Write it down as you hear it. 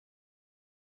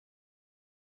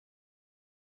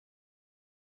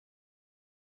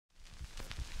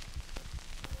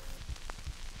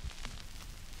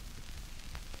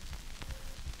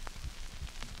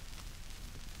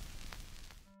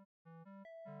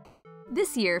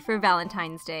This year, for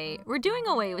Valentine's Day, we're doing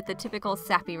away with the typical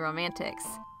sappy romantics.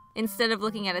 Instead of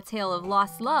looking at a tale of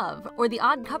lost love, or the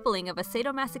odd coupling of a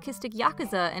sadomasochistic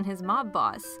yakuza and his mob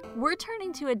boss, we're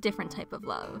turning to a different type of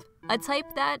love. A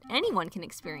type that anyone can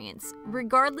experience,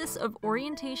 regardless of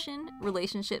orientation,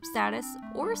 relationship status,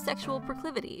 or sexual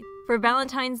proclivity. For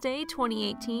Valentine's Day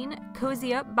 2018,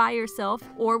 cozy up by yourself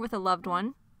or with a loved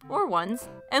one, or ones,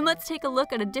 and let's take a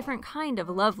look at a different kind of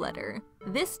love letter,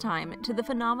 this time to the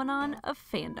phenomenon of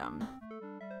fandom.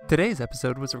 Today's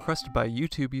episode was requested by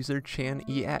YouTube user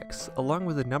ChanEX, along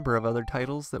with a number of other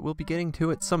titles that we'll be getting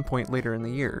to at some point later in the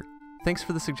year. Thanks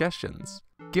for the suggestions.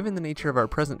 Given the nature of our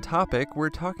present topic, we're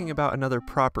talking about another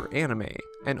proper anime,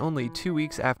 and only 2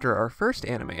 weeks after our first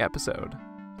anime episode.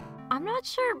 I'm not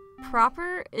sure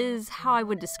proper is how I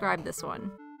would describe this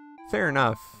one. Fair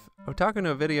enough. Otaku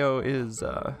no Video is,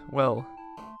 well,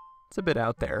 it's a bit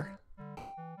out there.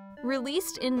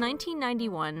 Released in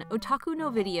 1991, Otaku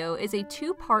no Video is a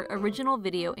two-part original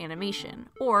video animation,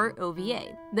 or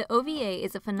OVA. The OVA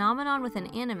is a phenomenon within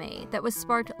anime that was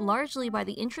sparked largely by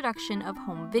the introduction of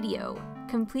home video.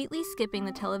 Completely skipping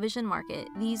the television market,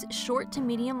 these short to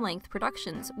medium-length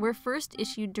productions were first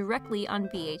issued directly on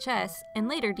VHS and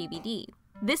later DVD.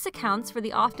 This accounts for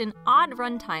the often odd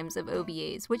runtimes of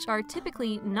OVAs, which are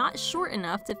typically not short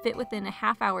enough to fit within a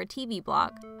half-hour TV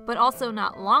block, but also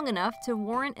not long enough to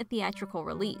warrant a theatrical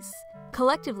release.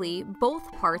 Collectively,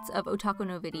 both parts of Otaku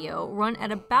no Video run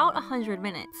at about 100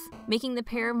 minutes, making the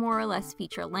pair more or less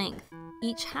feature-length.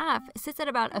 Each half sits at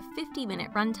about a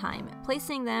 50-minute runtime,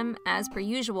 placing them, as per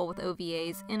usual with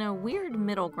OVAs, in a weird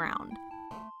middle ground.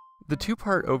 The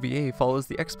two-part OVA follows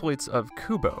the exploits of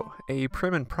Kubo, a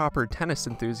prim and proper tennis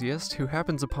enthusiast who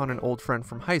happens upon an old friend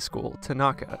from high school,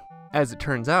 Tanaka. As it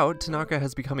turns out, Tanaka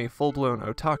has become a full-blown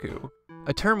otaku,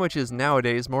 a term which is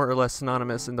nowadays more or less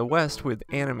synonymous in the West with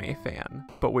anime fan,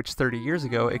 but which 30 years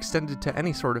ago extended to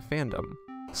any sort of fandom.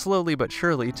 Slowly but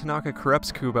surely, Tanaka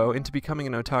corrupts Kubo into becoming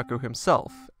an otaku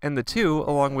himself, and the two,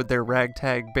 along with their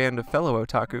ragtag band of fellow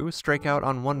otaku, strike out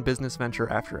on one business venture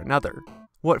after another.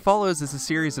 What follows is a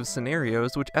series of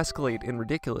scenarios which escalate in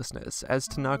ridiculousness as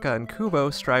Tanaka and Kubo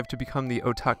strive to become the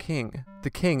Otaking, the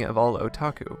king of all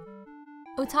otaku.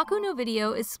 Otaku no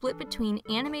Video is split between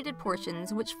animated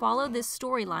portions which follow this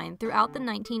storyline throughout the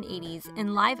 1980s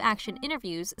and live-action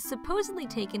interviews supposedly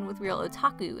taken with real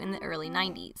otaku in the early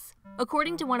 90s.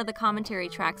 According to one of the commentary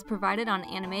tracks provided on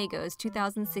Animego's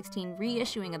 2016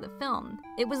 reissuing of the film,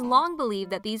 it was long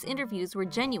believed that these interviews were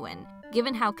genuine,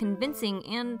 given how convincing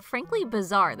and frankly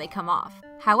bizarre they come off.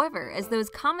 However, as those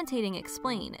commentating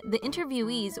explain, the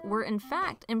interviewees were in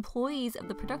fact employees of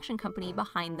the production company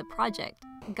behind the project,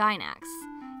 Gainax.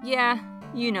 Yeah,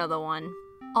 you know the one.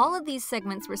 All of these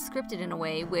segments were scripted in a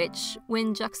way which,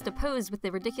 when juxtaposed with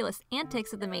the ridiculous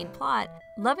antics of the main plot,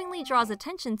 lovingly draws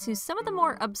attention to some of the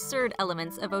more absurd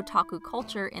elements of otaku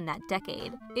culture in that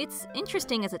decade. It's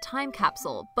interesting as a time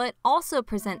capsule, but also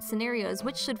presents scenarios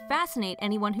which should fascinate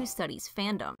anyone who studies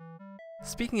fandom.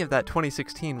 Speaking of that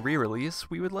 2016 re-release,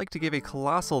 we would like to give a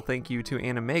colossal thank you to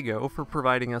Animego for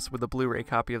providing us with a Blu-ray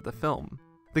copy of the film.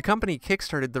 The company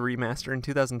kickstarted the remaster in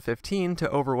 2015 to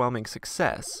overwhelming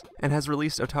success, and has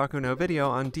released Otaku no Video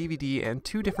on DVD and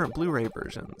 2 different Blu-ray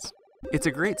versions. It's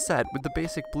a great set with the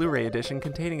basic Blu-ray edition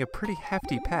containing a pretty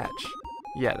hefty patch.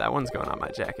 Yeah, that one's going on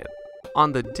my jacket.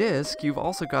 On the disc, you've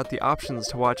also got the options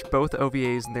to watch both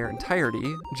OVAs in their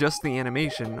entirety, just the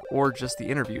animation, or just the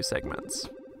interview segments.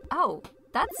 Oh,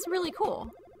 that's really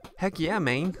cool. Heck yeah,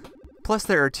 man! Plus,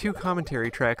 there are 2 commentary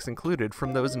tracks included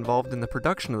from those involved in the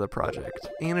production of the project,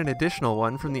 and an additional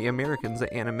one from the Americans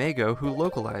at Animego who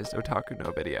localized Otaku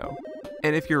no Video.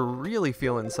 And if you're really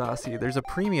feeling saucy, there's a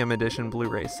premium edition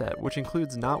Blu-ray set which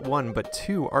includes not 1 but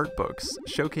 2 art books,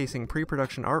 showcasing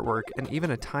pre-production artwork and even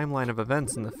a timeline of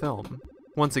events in the film.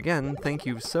 Once again, thank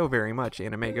you so very much,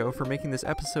 Animego, for making this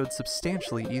episode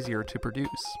substantially easier to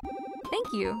produce.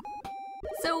 Thank you.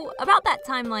 So, about that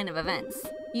timeline of events.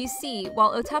 You see,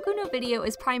 while Otaku no Video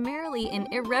is primarily an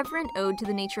irreverent ode to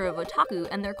the nature of otaku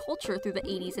and their culture through the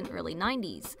 80s and early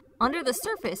 90s, under the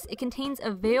surface it contains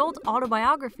a veiled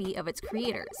autobiography of its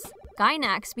creators.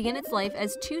 Gainax began its life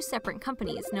as 2 separate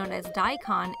companies known as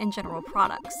Daikon and General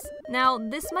Products. Now,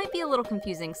 this might be a little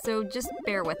confusing, so just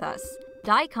bear with us.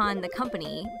 Daikon, the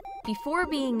company, before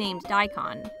being named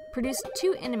Daikon, produced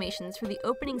 2 animations for the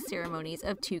opening ceremonies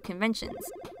of 2 conventions,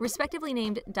 respectively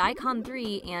named Daikon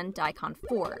 3 and Daikon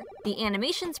 4. The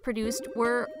animations produced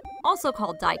were also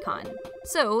called Daikon.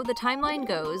 So, the timeline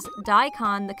goes,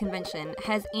 Daikon, the convention,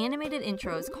 has animated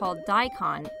intros called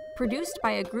Daikon, produced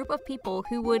by a group of people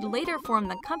who would later form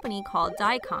the company called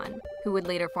Daikon, who would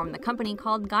later form the company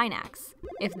called Gainax.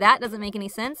 If that doesn't make any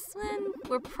sense, then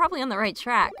we're probably on the right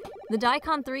track. The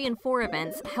Daikon 3 and 4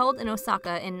 events, held in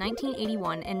Osaka in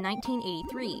 1981 and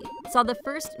 1983, saw the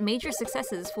first major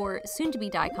successes for soon-to-be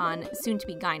Daikon,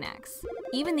 soon-to-be Gainax.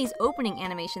 Even these opening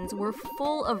animations were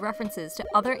full of references to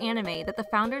other anime that the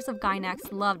founders of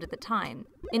Gainax loved at the time.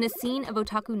 In a scene of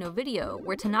Otaku no Video,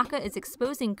 where Tanaka is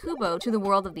exposing Kubo to the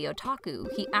world of the otaku,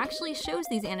 he actually shows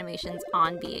these animations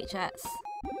on VHS.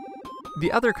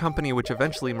 The other company which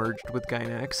eventually merged with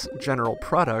Gainax, General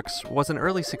Products, was an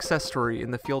early success story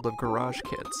in the field of garage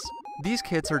kits. These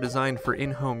kits are designed for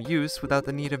in-home use without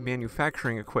the need of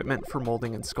manufacturing equipment for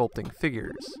molding and sculpting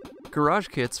figures. Garage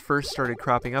kits first started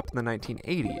cropping up in the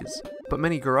 1980s, but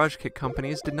many garage kit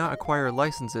companies did not acquire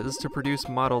licenses to produce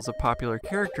models of popular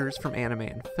characters from anime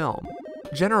and film.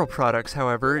 General Products,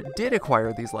 however, did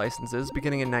acquire these licenses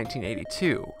beginning in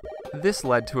 1982. This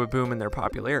led to a boom in their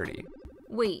popularity.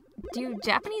 Wait, do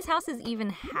Japanese houses even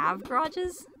have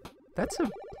garages? That's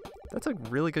a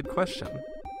really good question.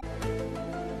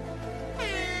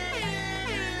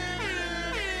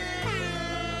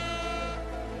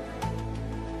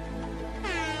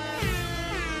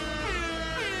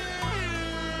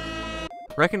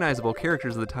 Recognizable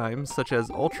characters of the time, such as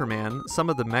Ultraman, some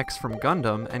of the mechs from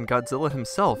Gundam, and Godzilla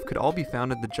himself could all be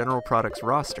found in the General Products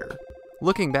roster.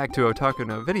 Looking back to Otaku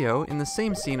no Video, in the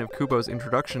same scene of Kubo's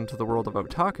introduction to the world of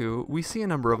otaku, we see a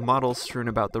number of models strewn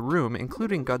about the room,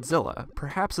 including Godzilla,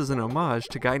 perhaps as an homage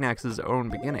to Gainax's own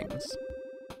beginnings.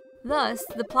 Thus,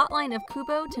 the plotline of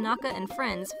Kubo, Tanaka, and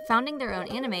friends founding their own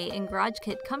anime and garage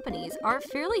kit companies are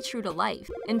fairly true to life.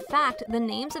 In fact, the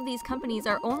names of these companies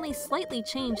are only slightly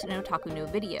changed in Otaku no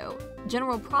Video.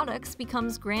 General Products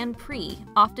becomes Grand Prix,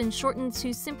 often shortened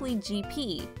to simply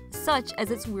GP, such as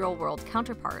its real-world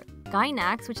counterpart.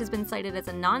 Gainax, which has been cited as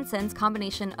a nonsense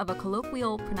combination of a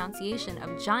colloquial pronunciation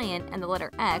of giant and the letter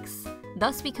X,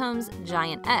 thus becomes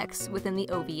Giant X within the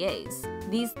OVAs.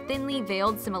 These thinly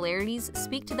veiled similarities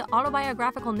speak to the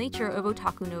autobiographical nature of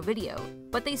Otaku no Video,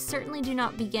 but they certainly do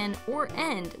not begin or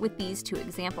end with these two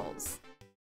examples.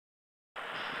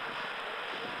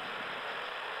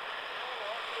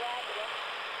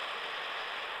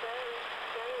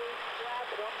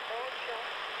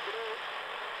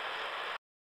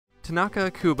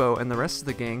 Tanaka, Kubo, and the rest of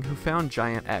the gang who found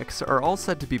Giant X are all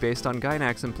said to be based on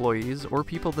Gainax employees or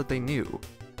people that they knew.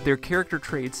 Their character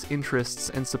traits, interests,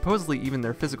 and supposedly even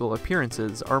their physical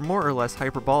appearances are more or less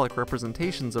hyperbolic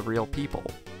representations of real people.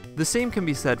 The same can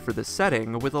be said for the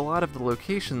setting, with a lot of the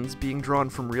locations being drawn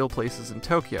from real places in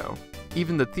Tokyo.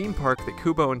 Even the theme park that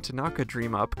Kubo and Tanaka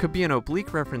dream up could be an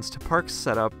oblique reference to parks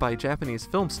set up by Japanese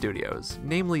film studios,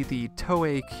 namely the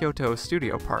Toei Kyoto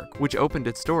Studio Park, which opened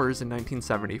its doors in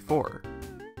 1974.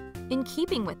 In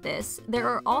keeping with this, there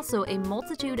are also a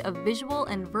multitude of visual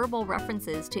and verbal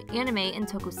references to anime and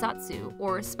tokusatsu,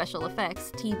 or special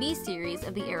effects, TV series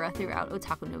of the era throughout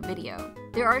Otaku no Video.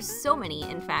 There are so many,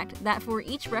 in fact, that for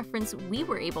each reference we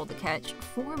were able to catch,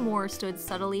 4 more stood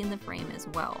subtly in the frame as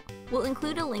well. We'll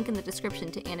include a link in the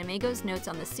description to Animego's notes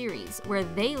on the series, where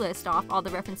they list off all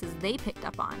the references they picked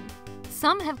up on.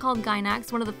 Some have called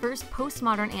Gainax one of the first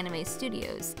postmodern anime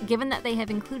studios, given that they have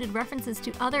included references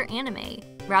to other anime,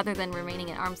 rather than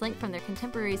remaining at arm's length from their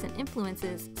contemporaries and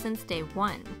influences since day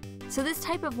one. So this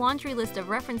type of laundry list of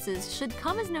references should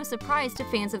come as no surprise to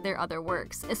fans of their other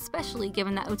works, especially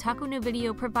given that Otaku no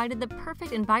Video provided the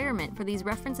perfect environment for these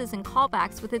references and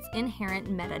callbacks with its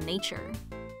inherent meta nature.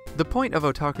 The point of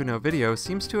Otaku no Video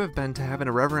seems to have been to have an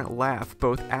irreverent laugh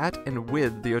both at and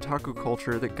with the otaku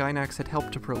culture that Gainax had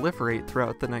helped to proliferate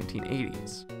throughout the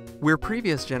 1980s. Where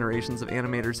previous generations of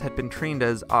animators had been trained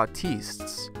as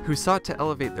artistes, who sought to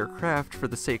elevate their craft for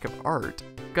the sake of art,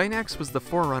 Gainax was the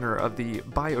forerunner of the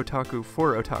by otaku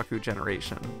for otaku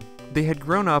generation. They had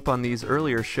grown up on these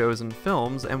earlier shows and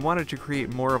films and wanted to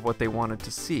create more of what they wanted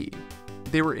to see.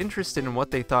 They were interested in what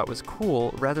they thought was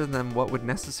cool rather than what would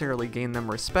necessarily gain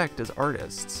them respect as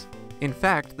artists. In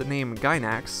fact, the name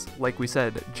Gainax, like we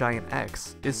said, Giant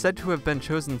X, is said to have been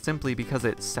chosen simply because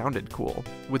it sounded cool,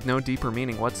 with no deeper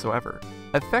meaning whatsoever.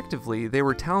 Effectively, they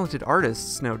were talented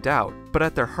artists, no doubt, but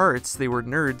at their hearts, they were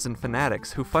nerds and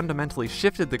fanatics who fundamentally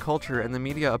shifted the culture and the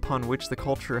media upon which the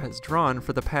culture has drawn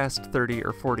for the past 30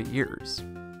 or 40 years.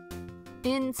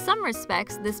 In some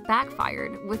respects, this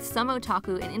backfired, with some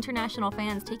otaku and international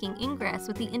fans taking ingress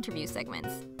with the interview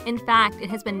segments. In fact, it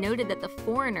has been noted that the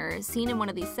foreigner seen in one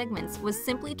of these segments was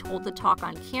simply told to talk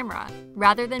on camera,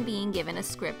 rather than being given a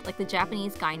script like the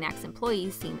Japanese Gainax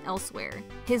employees seen elsewhere.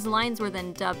 His lines were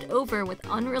then dubbed over with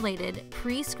unrelated,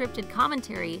 pre-scripted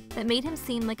commentary that made him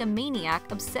seem like a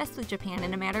maniac obsessed with Japan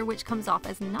in a manner which comes off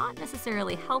as not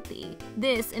necessarily healthy.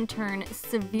 This, in turn,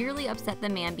 severely upset the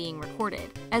man being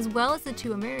recorded, as well as the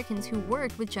two Americans who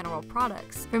worked with General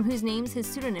Products, from whose names his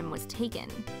pseudonym was taken.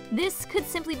 This could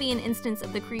simply be an instance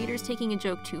of the creators taking a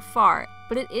joke too far,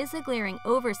 but it is a glaring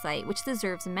oversight which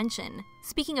deserves mention.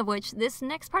 Speaking of which, this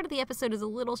next part of the episode is a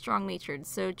little strong-natured,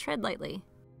 so tread lightly.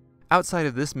 Outside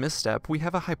of this misstep, we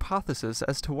have a hypothesis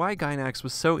as to why Gainax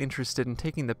was so interested in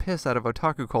taking the piss out of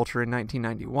otaku culture in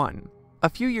 1991. A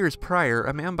few years prior,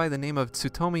 a man by the name of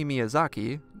Tsutomu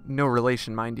Miyazaki, no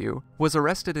relation mind you, was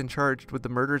arrested and charged with the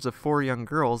murders of 4 young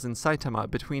girls in Saitama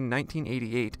between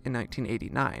 1988 and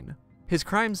 1989. His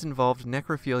crimes involved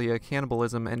necrophilia,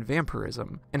 cannibalism, and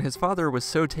vampirism, and his father was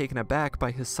so taken aback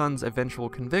by his son's eventual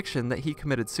conviction that he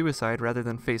committed suicide rather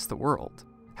than face the world.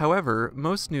 However,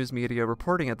 most news media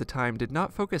reporting at the time did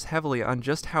not focus heavily on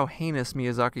just how heinous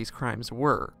Miyazaki's crimes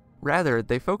were. Rather,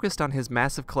 they focused on his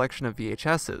massive collection of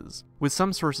VHSs, with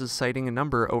some sources citing a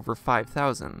number over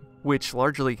 5,000, which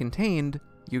largely contained,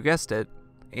 you guessed it,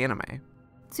 anime.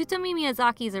 Tsutomu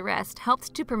Miyazaki's arrest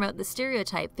helped to promote the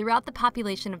stereotype throughout the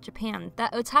population of Japan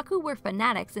that otaku were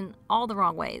fanatics in all the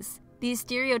wrong ways. These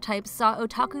stereotypes saw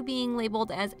otaku being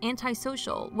labeled as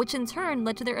antisocial, which in turn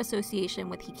led to their association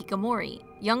with hikikomori,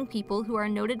 young people who are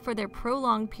noted for their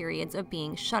prolonged periods of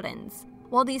being shut-ins.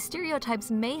 While these stereotypes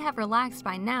may have relaxed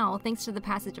by now thanks to the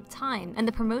passage of time and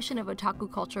the promotion of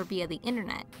otaku culture via the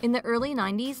internet, in the early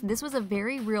 90s this was a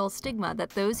very real stigma that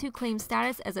those who claimed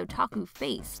status as otaku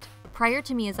faced. Prior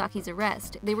to Miyazaki's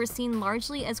arrest, they were seen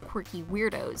largely as quirky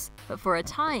weirdos, but for a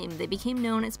time they became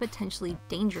known as potentially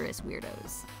dangerous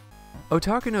weirdos.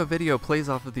 Otaku no Video plays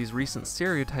off of these recent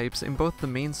stereotypes in both the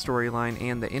main storyline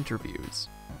and the interviews.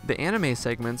 The anime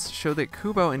segments show that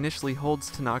Kubo initially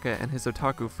holds Tanaka and his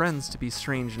otaku friends to be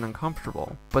strange and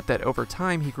uncomfortable, but that over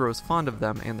time he grows fond of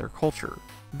them and their culture.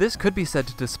 This could be said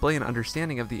to display an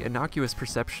understanding of the innocuous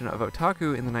perception of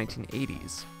otaku in the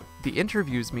 1980s. The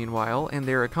interviews, meanwhile, and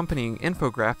their accompanying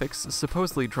infographics,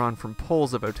 supposedly drawn from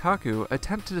polls of otaku,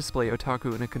 attempt to display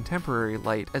otaku in a contemporary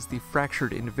light as the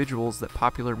fractured individuals that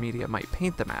popular media might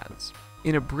paint them as.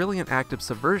 In a brilliant act of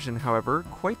subversion, however,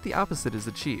 quite the opposite is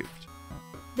achieved.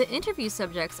 The interview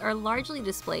subjects are largely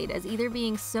displayed as either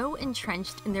being so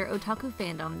entrenched in their otaku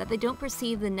fandom that they don't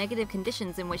perceive the negative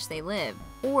conditions in which they live,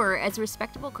 or as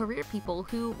respectable career people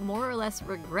who more or less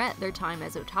regret their time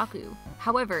as otaku.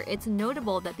 However, it's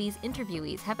notable that these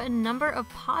interviewees have a number of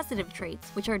positive traits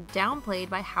which are downplayed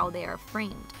by how they are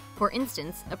framed. For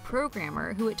instance, a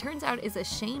programmer who it turns out is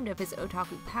ashamed of his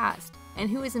otaku past, and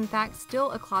who is in fact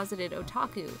still a closeted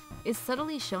otaku, is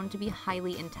subtly shown to be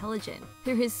highly intelligent.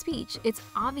 Through his speech, it's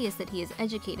obvious that he is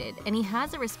educated, and he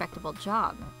has a respectable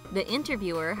job. The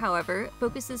interviewer, however,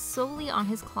 focuses solely on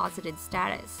his closeted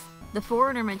status. The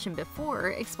foreigner mentioned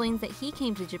before explains that he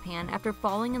came to Japan after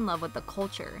falling in love with the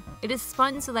culture. It is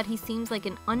spun so that he seems like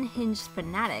an unhinged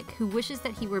fanatic who wishes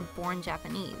that he were born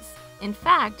Japanese. In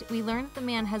fact, we learn that the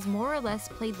man has more or less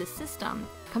played the system,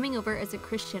 coming over as a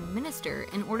Christian minister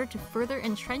in order to further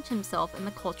entrench himself in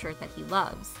the culture that he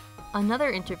loves.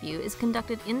 Another interview is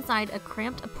conducted inside a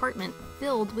cramped apartment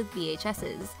filled with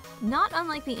VHSs, not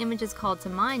unlike the images called to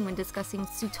mind when discussing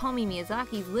Tsutomu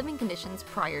Miyazaki's living conditions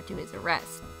prior to his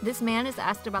arrest. This man is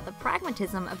asked about the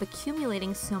pragmatism of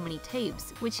accumulating so many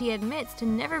tapes, which he admits to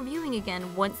never viewing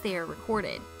again once they are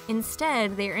recorded.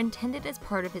 Instead, they are intended as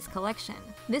part of his collection.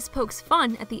 This pokes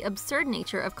fun at the absurd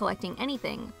nature of collecting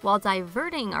anything, while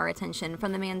diverting our attention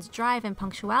from the man's drive and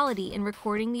punctuality in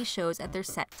recording these shows at their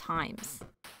set times.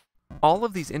 All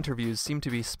of these interviews seem to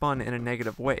be spun in a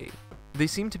negative way. They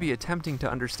seem to be attempting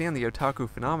to understand the otaku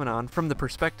phenomenon from the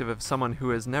perspective of someone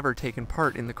who has never taken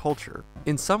part in the culture.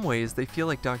 In some ways, they feel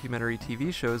like documentary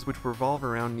TV shows which revolve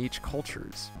around niche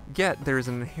cultures. Yet, there is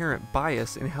an inherent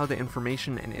bias in how the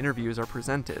information and interviews are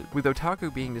presented, with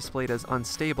otaku being displayed as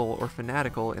unstable or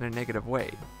fanatical in a negative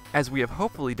way. As we have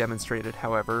hopefully demonstrated,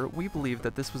 however, we believe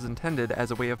that this was intended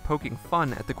as a way of poking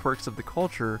fun at the quirks of the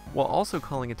culture, while also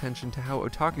calling attention to how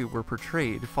otaku were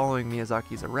portrayed following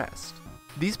Miyazaki's arrest.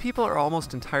 These people are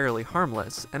almost entirely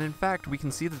harmless, and in fact we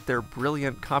can see that they're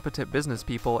brilliant, competent business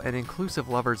people and inclusive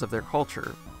lovers of their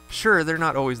culture. Sure, they're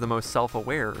not always the most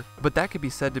self-aware, but that could be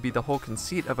said to be the whole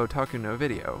conceit of Otaku no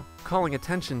Video, calling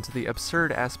attention to the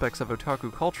absurd aspects of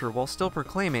otaku culture while still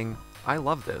proclaiming, "I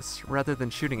love this," rather than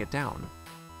shooting it down.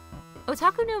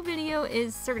 Otaku no Video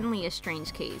is certainly a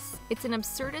strange case. It's an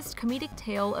absurdist comedic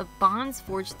tale of bonds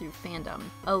forged through fandom,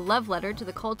 a love letter to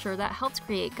the culture that helped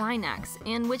create Gainax,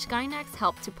 and which Gainax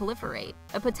helped to proliferate,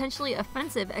 a potentially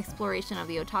offensive exploration of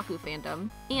the otaku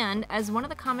fandom, and, as one of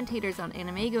the commentators on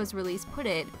Animego's release put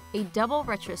it, a double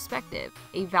retrospective,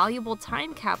 a valuable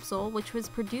time capsule which was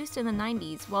produced in the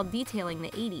 90s while detailing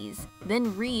the 80s,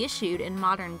 then reissued in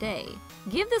modern day.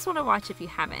 Give this one a watch if you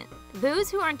haven't.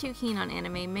 Those who aren't too keen on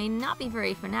anime may not be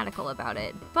very fanatical about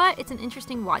it, but it's an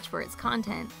interesting watch for its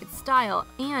content, its style,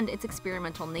 and its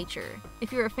experimental nature.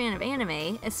 If you're a fan of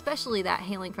anime, especially that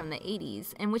hailing from the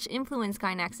 80s, and which influenced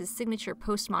Gainax's signature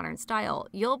postmodern style,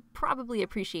 you'll probably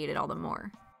appreciate it all the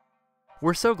more.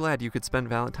 We're so glad you could spend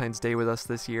Valentine's Day with us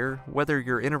this year, whether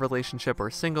you're in a relationship or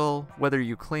single, whether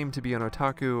you claim to be an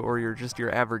otaku or you're just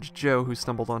your average Joe who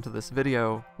stumbled onto this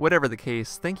video. Whatever the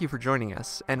case, thank you for joining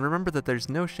us, and remember that there's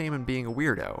no shame in being a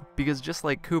weirdo, because just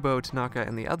like Kubo, Tanaka,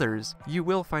 and the others, you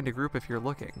will find a group if you're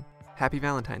looking. Happy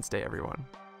Valentine's Day, everyone.